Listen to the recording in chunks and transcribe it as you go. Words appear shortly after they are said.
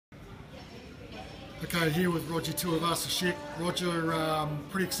Okay, here with Roger Tuivasa-Sheck. Roger,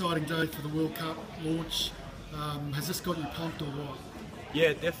 pretty exciting day for the World Cup launch. Has this got you pumped or what?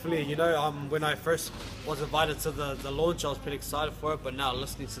 Yeah, definitely. When I first was invited to the launch, I was pretty excited for it, but now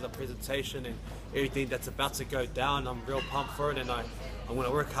listening to the presentation and everything that's about to go down, I'm real pumped for it, and I'm going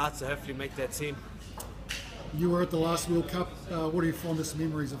to work hard to hopefully make that team. You were at the last World Cup. What are your fondest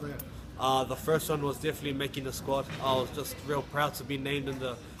memories of that? The first one was definitely making the squad. I was just real proud to be named in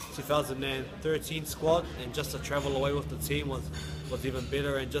the 2013 squad, and just to travel away with the team was even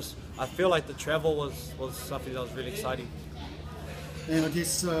better. And just I feel like the travel was something that was really exciting. And I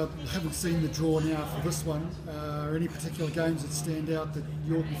guess haven't seen the draw now for this one. Are any particular games that stand out that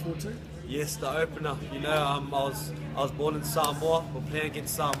you're looking forward to? Yes, the opener. I was born in Samoa. We're playing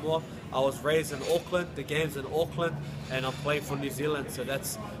against Samoa. I was raised in Auckland. The game's in Auckland, and I'm playing for New Zealand. So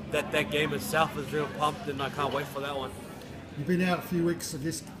that game itself is real pumped, and I can't wait for that one. You've been out a few weeks, I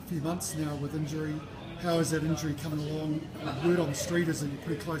guess, a few months now with injury. How is that injury coming along? Word on the street is that you're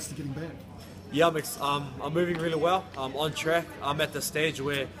pretty close to getting back. Yeah, I'm moving really well. I'm on track. I'm at the stage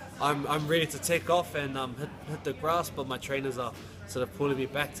where I'm ready to take off and hit the grass, but my trainers are sort of pulling me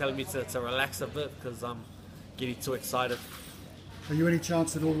back, telling me to relax a bit because I'm getting too excited. Are you any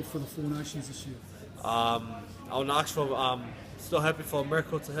chance at all for the Four Nations this year? I want to ask for, still hoping for a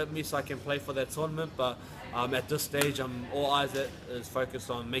miracle to hit me so I can play for that tournament, but at this stage, all eyes is focused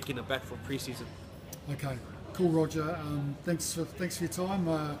on making it back for pre-season. Okay, cool, Roger. Thanks for your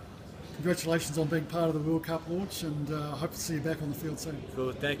time. Congratulations on being part of the World Cup launch, and I hope to see you back on the field soon.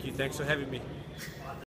 Cool, thank you. Thanks for having me.